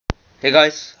Hey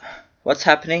guys, what's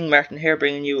happening? Martin here,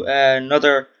 bringing you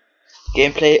another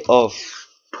gameplay of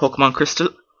Pokemon Crystal.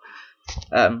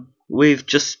 We've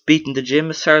just beaten the gym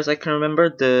as far as I can remember,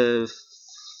 the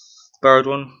bird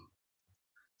one.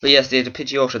 But yes, the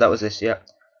Pidgeotto, that was it, yeah.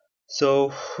 So,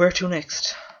 where to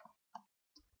next?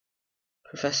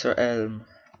 Professor Elm.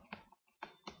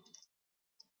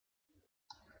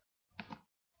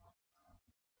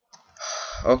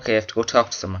 Okay, I have to go talk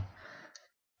to someone.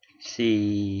 Let's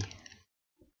see.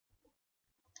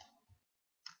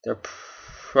 They're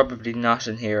probably not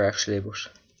in here actually, but...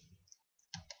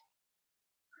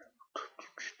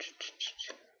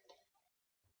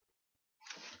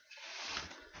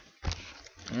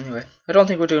 Anyway, I don't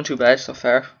think we're doing too bad so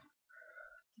far.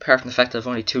 Apart from the fact that I've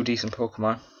only 2 decent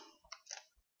Pokemon.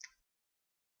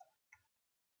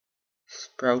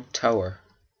 Sprout Tower.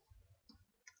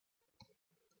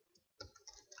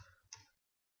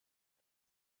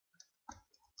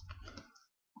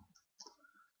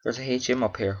 There's a HM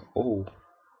up here. Oh.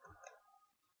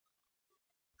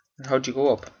 How'd you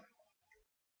go up?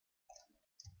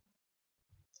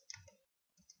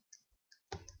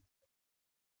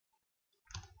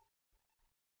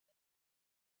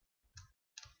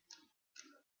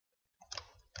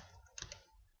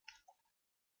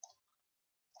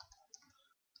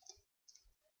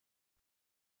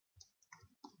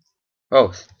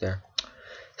 Oh, there.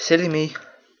 Silly me.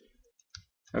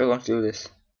 How am I going to do this?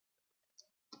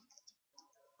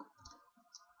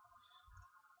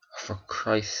 For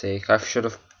Christ's sake, I should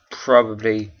have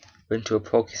probably been to a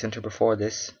Poke Center before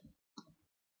this.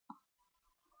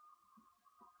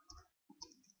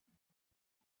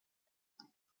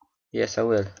 Yes, I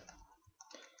will.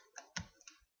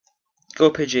 Go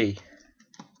Pidgey.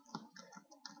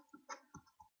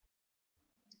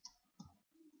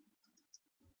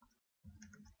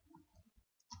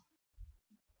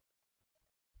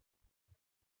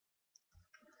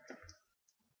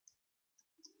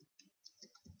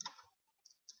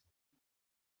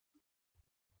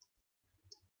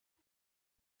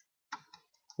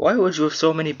 Why would you have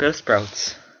so many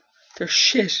Bellsprouts? They're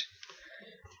shit.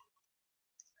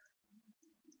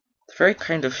 They're very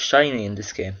kind of shiny in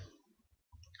this game.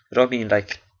 I don't mean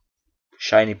like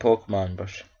shiny Pokemon,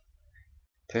 but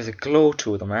there's a glow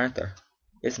to them, aren't there?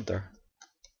 Isn't there?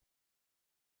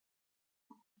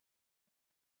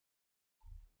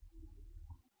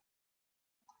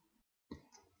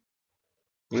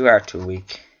 You are too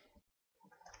weak.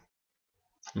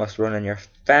 Must run in your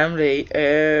family.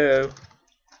 Oh.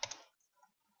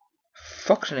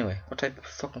 Fuck anyway. What type of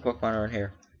fucking Pokemon are in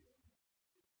here?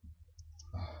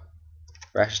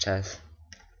 Rattata.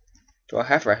 Do I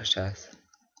have Rattata?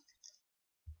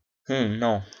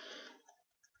 No.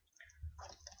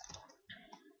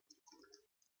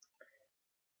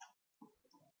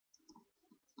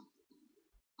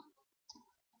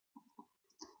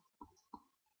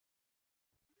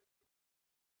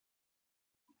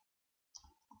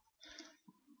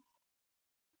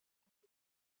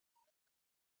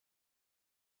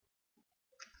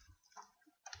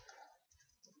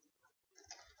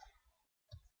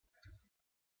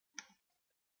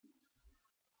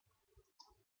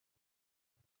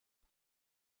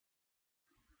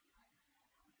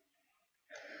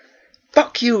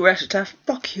 Fuck you, Rattata.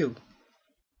 Fuck you.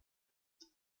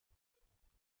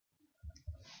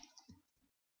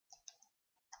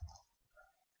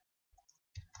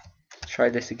 Try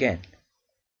this again.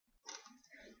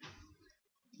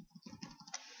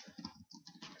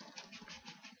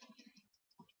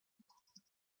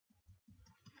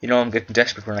 You know I'm getting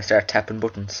desperate when I start tapping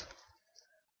buttons.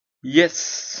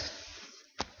 Yes!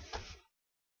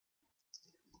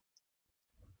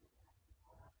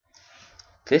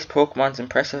 This Pokemon's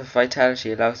impressive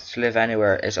vitality allows it to live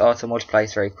anywhere. It also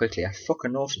multiplies very quickly. I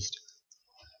fucking noticed.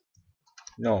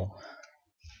 No.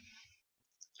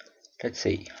 Let's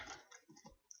see.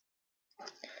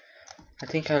 I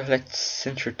think I'll let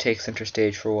Sintra take center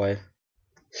stage for a while.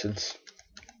 Since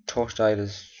Totodile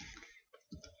is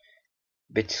a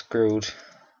bit screwed.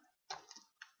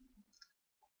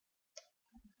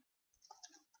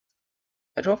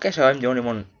 I don't get how I'm the only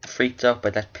one freaked out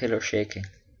by that pillar shaking.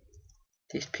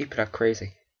 These people are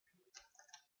crazy.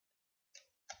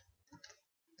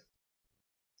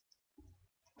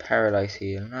 Paralyze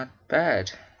heal, not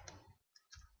bad.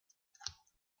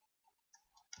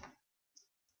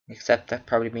 Except that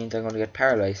probably means I'm going to get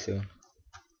paralyzed soon.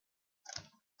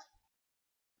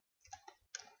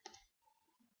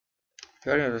 Are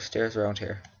there any other stairs around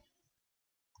here?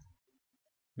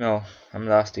 No, I'm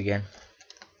lost again.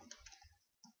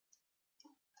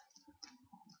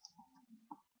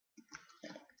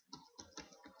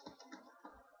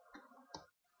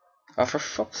 Oh, for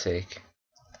fuck's sake.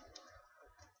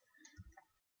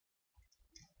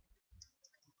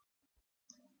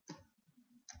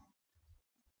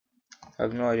 I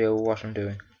have no idea what I'm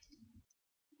doing.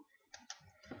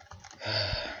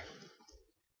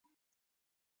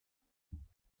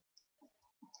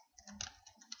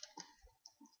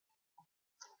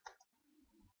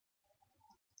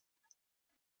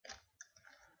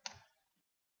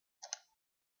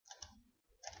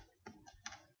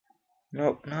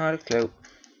 Nope, not a clue.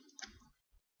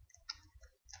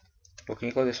 Well, can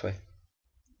you go this way?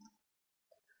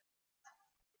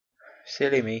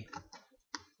 Silly me.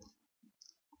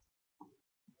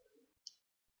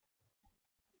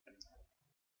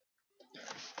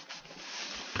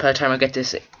 By the time I get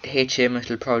this HM,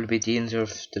 it'll probably be the end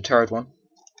of the third one.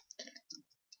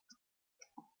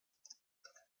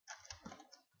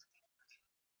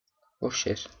 Oh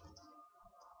shit.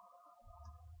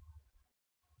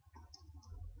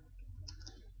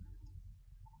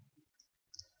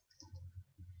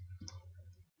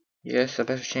 Yes, I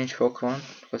better change Pokemon,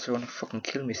 because they're gonna fucking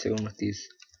kill me soon with these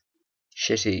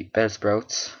shitty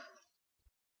Bellsprouts.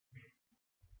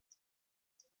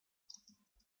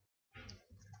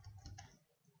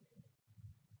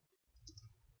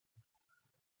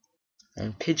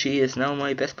 And Pidgey is now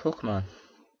my best Pokemon.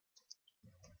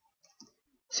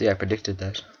 See, I predicted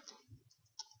that.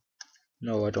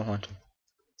 No, I don't want to.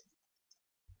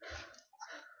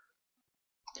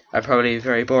 I'm probably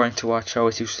very boring to watch. I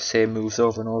always use the same moves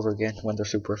over and over again when they're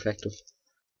super effective.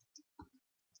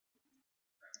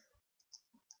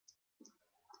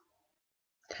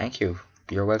 Thank you.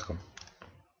 You're welcome.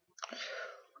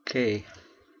 Okay.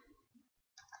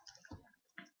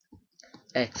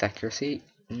 X accuracy.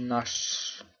 Not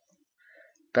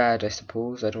bad, I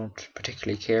suppose. I don't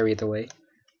particularly care either way.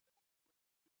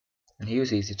 And he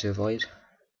was easy to avoid.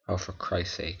 Oh, for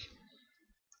Christ's sake.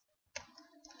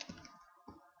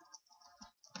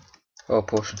 Oh,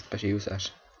 potion. Better use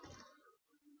that.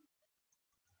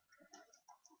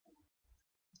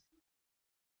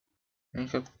 I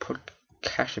think I'll put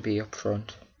Caterpie up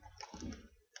front.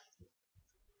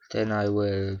 Then I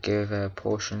will give a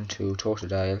potion to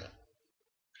Totodile.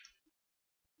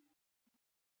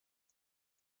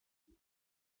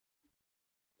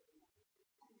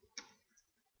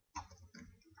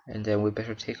 And then we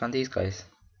better take on these guys.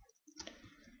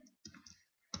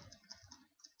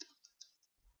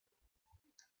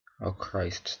 Oh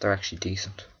Christ, they're actually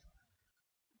decent.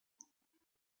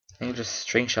 I think I'll just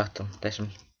string shot them. Let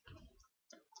them.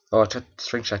 Oh, I took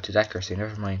string shot to accuracy.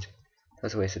 Never mind.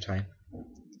 That's a waste of time.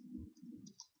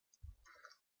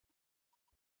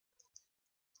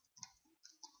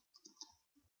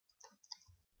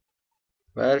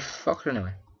 Well, fuck it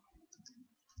anyway.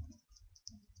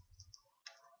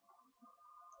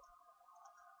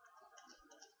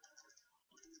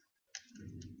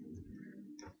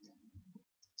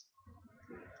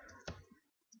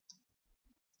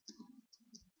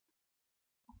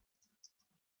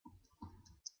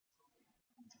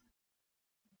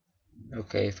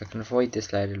 Okay, if I can avoid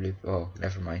this lad, it'll be. Oh,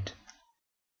 never mind.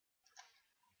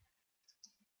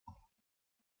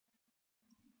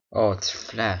 Oh, it's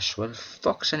Flash. Well,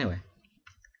 fucks anyway.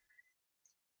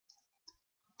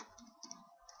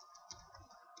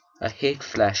 I hate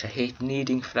Flash. I hate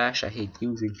needing Flash. I hate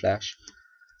using Flash.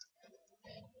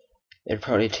 It'd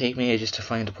probably take me ages to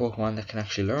find a Pokemon that can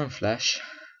actually learn Flash.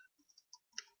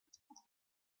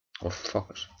 Oh,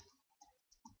 fuck it.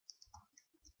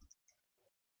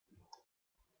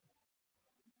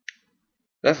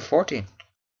 Level 14.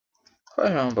 I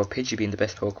don't know about Pidgey being the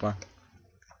best Pokemon.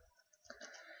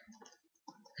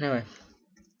 Anyway,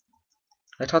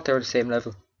 I thought they were the same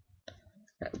level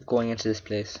going into this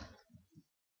place.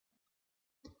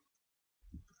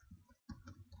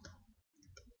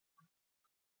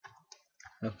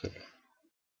 Okay.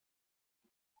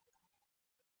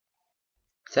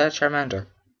 Is that a Charmander?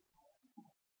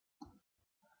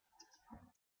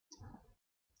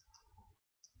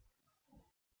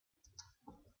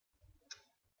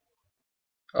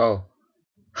 Oh.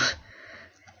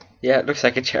 Yeah, it looks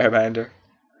like a Charmander.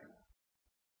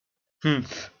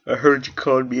 I heard you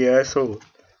called me asshole.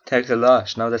 Thanks a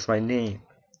lot, now that's my name.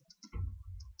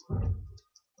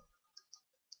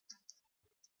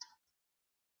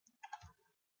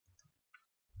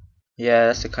 Yeah,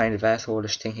 that's the kind of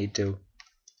asshole-ish thing he'd do.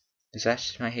 Is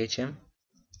that my HM?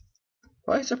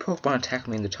 Why is there Pokemon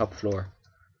attacking me in the top floor?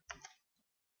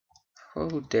 How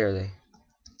dare they?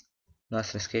 No,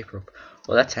 that's an escape rope.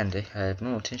 Well, that's handy. I have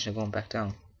no intention of going back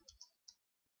down.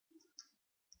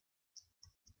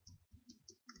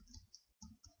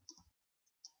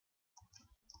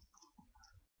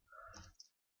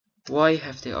 Why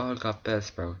have they all got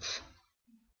Bellsprouts?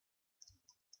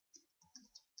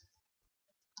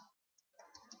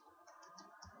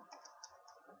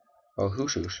 Oh,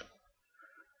 Hoothoot.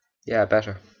 Yeah,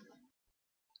 better.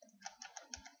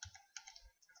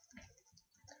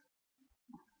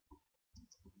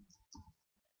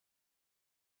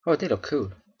 Oh, they look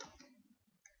cool.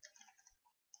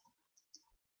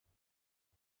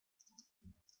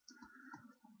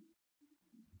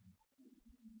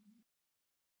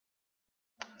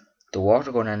 The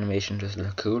water gun animation doesn't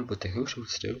look cool, but the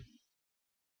Hoothoots do.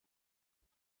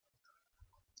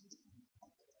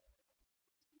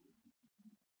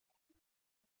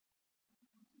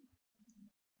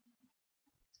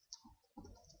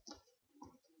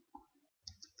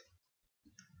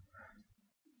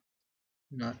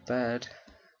 Not bad.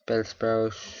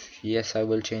 Bellsprout. Yes, I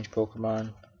will change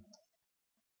Pokemon.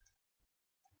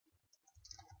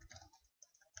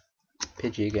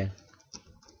 Pidgey again.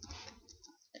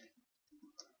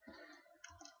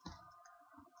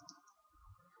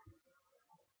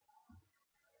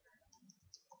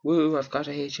 Woo, I've got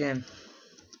a HM.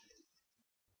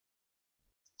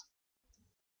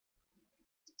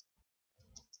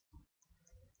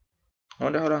 I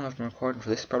wonder how long I've been recording for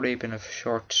this. Probably been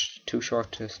too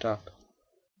short to stop.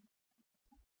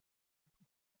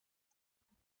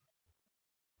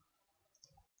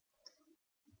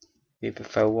 Maybe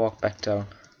if I walk back down.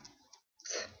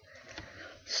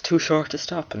 It's too short to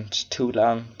stop and too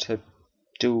long to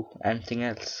do anything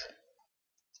else.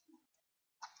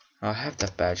 Oh, I have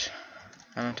that badge.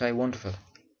 Aren't I wonderful?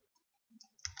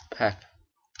 Pack.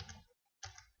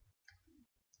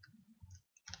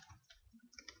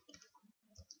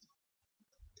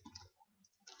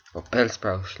 Oh,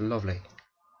 Bellsprout, lovely.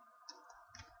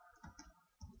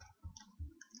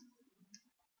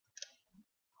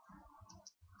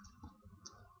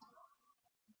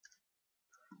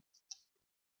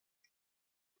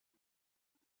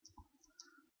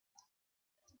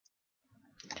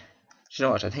 Do you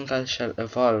know what? I think I shall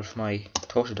evolve my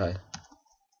Totodile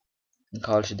and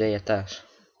call it a day at that.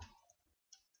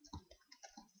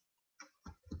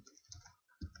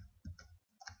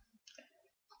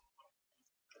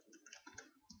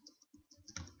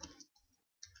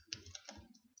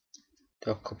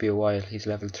 That could be a while. He's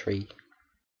level 3.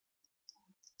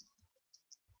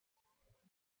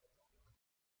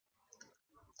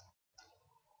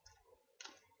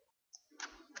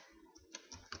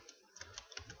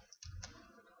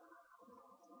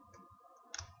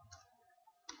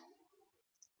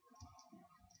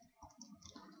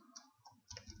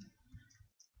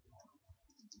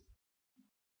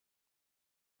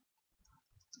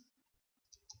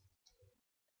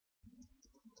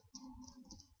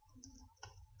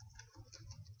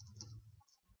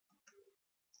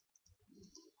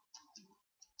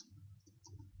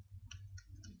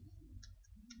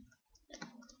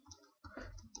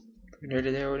 We're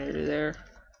nearly there, we're nearly there.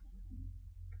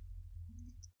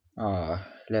 Ah,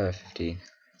 level 15.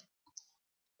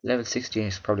 Level 16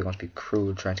 is probably going to be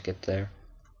cruel trying to get there.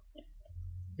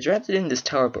 There's rats in this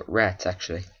tower, but rats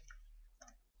actually.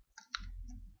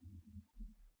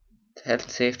 The health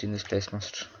and safety in this place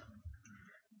must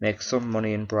make some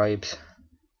money in bribes.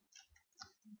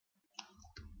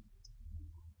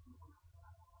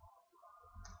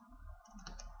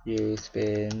 You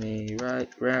spin me right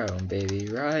round, baby,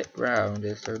 right round.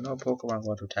 Is there no Pokemon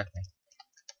going to attack me?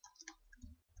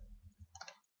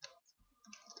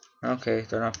 Okay,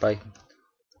 they're not biting.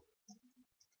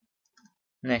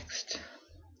 Next.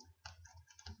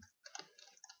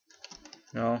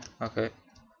 No, okay.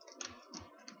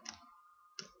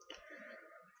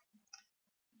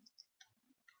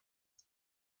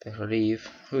 Better leave.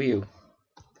 Who are you?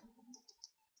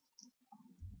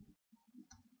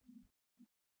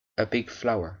 A big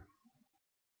flower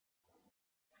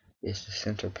is the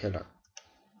center pillar.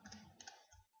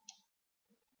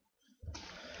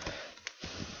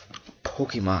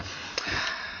 Pokemon.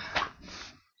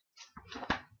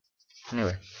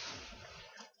 Anyway.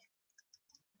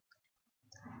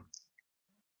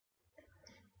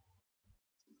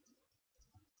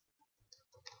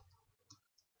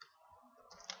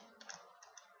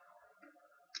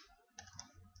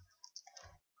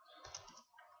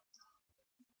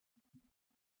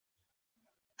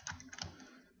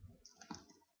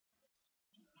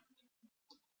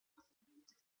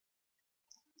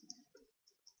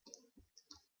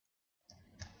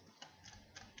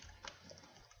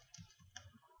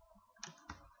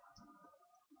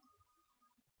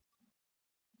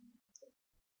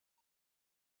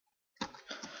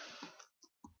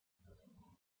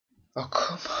 Oh,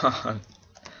 come on.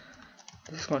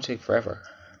 This is going to take forever.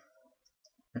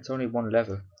 It's only one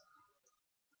level.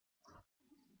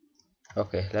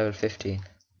 Okay, level 15.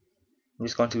 I'm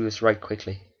just going to do this right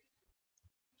quickly.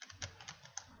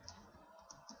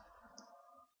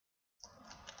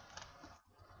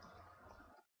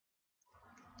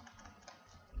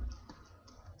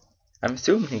 I'm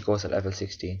assuming he goes at level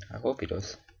 16. I hope he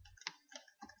does.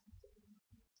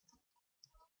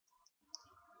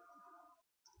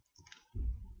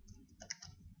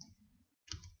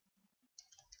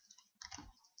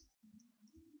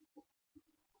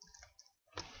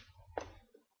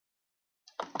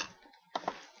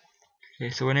 Okay,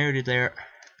 so we're nearly there.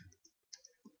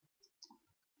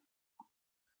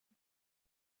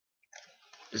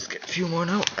 Just get a few more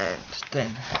now, and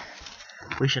then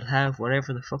we should have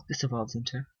whatever the fuck this evolves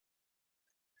into.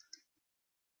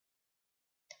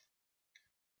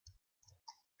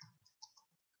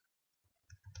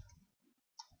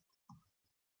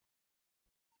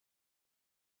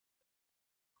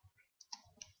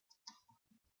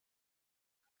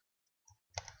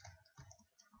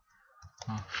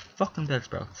 Oh, fucking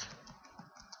Bellsprouts.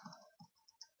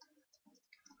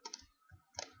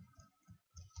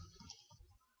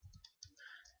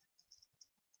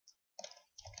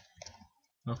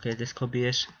 Okay, this could be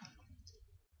it.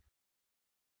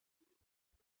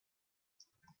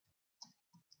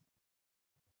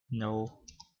 No.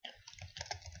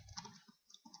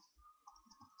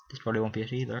 This probably won't be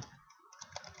it either.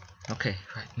 Okay,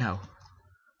 right now.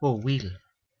 Oh, Weedle.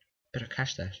 Better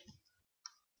catch that.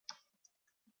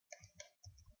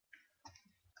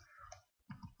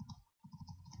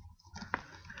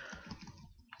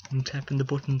 I'm tapping the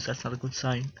buttons, that's not a good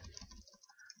sign.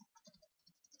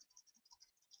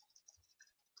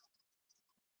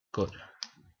 Good.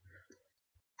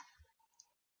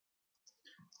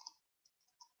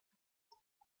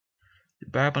 The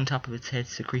barb on top of its head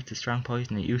secretes a strong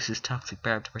poison. It uses toxic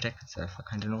barb to protect itself. I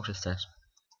kinda noticed that.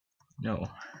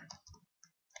 No.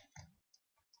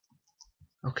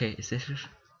 Okay, is this it?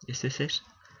 Is this it?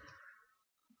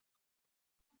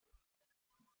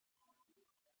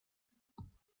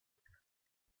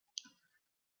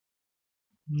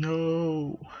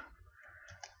 No.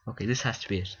 Okay, this has to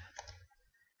be it.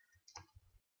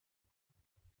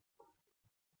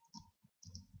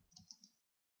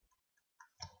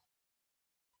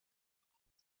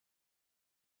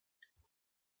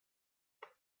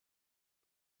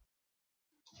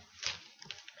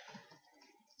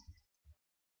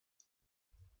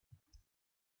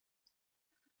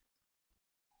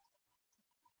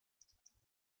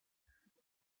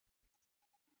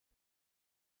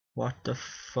 What the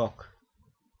fuck?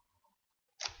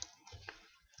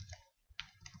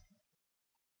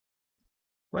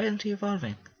 Why isn't he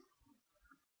evolving?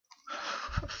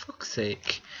 For fuck's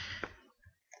sake.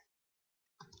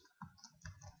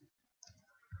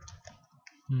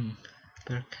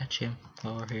 Better catch him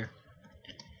while we're here.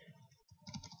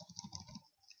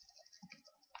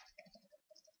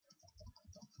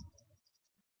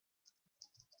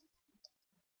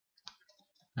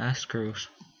 Ah, screw it.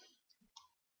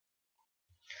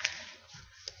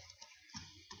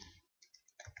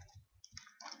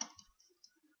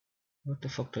 What the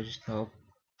fuck did I just know?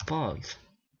 Balls.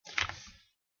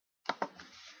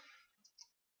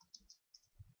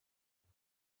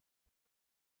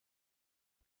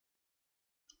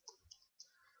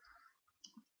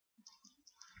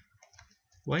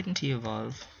 Why didn't he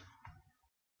evolve?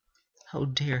 How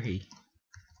dare he?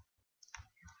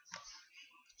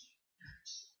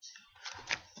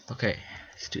 Okay,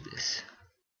 let's do this.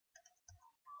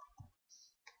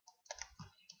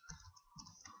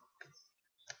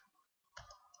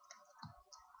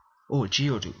 Oh,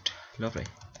 Geodude. Lovely.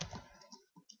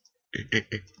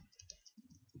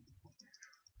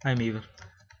 I'm evil.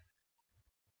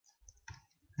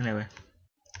 Anyway.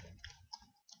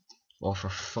 Oh, for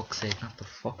fuck's sake, not the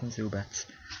fucking Zubats.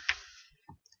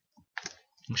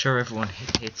 I'm sure everyone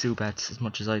hates Zubats as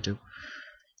much as I do.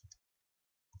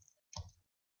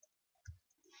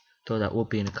 Though that would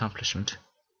be an accomplishment.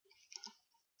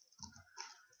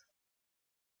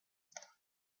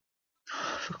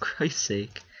 For Christ's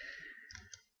sake.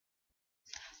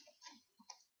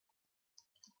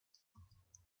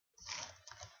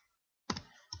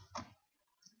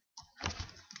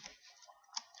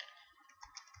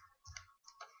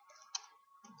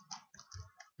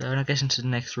 When I get into the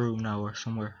next room now or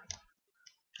somewhere,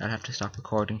 I'll have to stop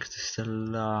recording because it's still a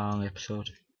long episode.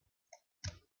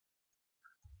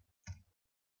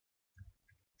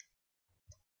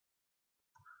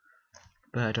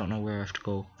 But I don't know where I have to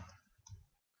go.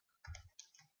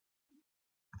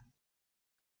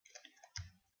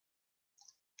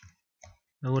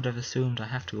 I would have assumed I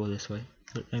have to go this way,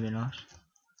 but maybe not.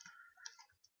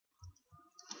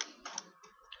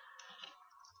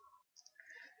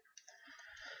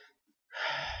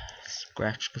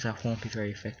 scratch because that won't be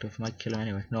very effective. Might kill him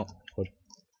anyway. No, good.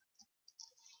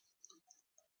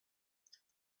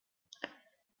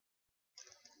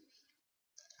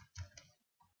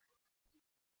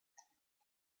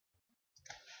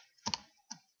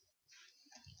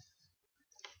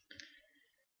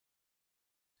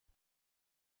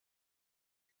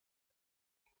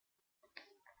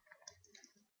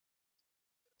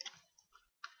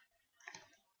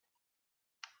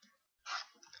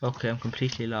 Okay, I'm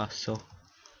completely lost, so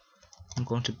I'm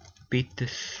going to beat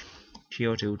this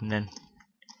Geodude and then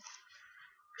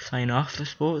sign off, I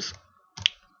suppose,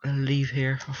 and leave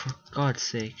here. Oh, for God's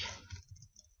sake.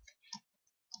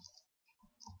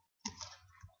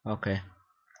 Okay.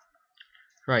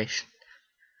 Right.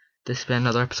 This has been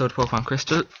another episode of Pokemon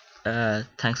Crystal.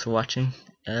 Thanks for watching.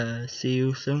 See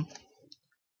you soon.